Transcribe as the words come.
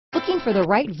Looking for the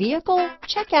right vehicle?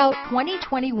 Check out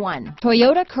 2021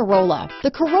 Toyota Corolla. The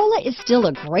Corolla is still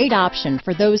a great option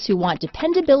for those who want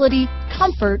dependability,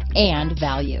 comfort, and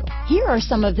value. Here are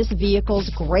some of this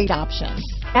vehicle's great options: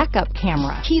 backup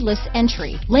camera, keyless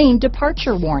entry, lane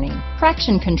departure warning,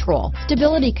 traction control,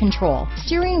 stability control,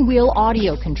 steering wheel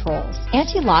audio controls,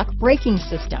 anti-lock braking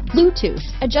system, Bluetooth,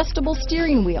 adjustable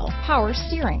steering wheel, power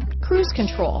steering, cruise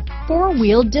control,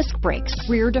 four-wheel disc brakes,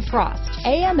 rear defrost,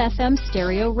 AM/FM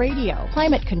stereo radio,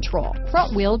 climate control,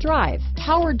 front-wheel drive,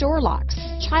 power door locks,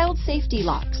 child safety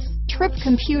locks, trip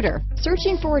computer.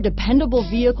 Searching for a dependable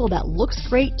vehicle that looks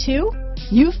great too?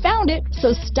 You found it,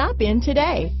 so stop in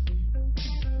today.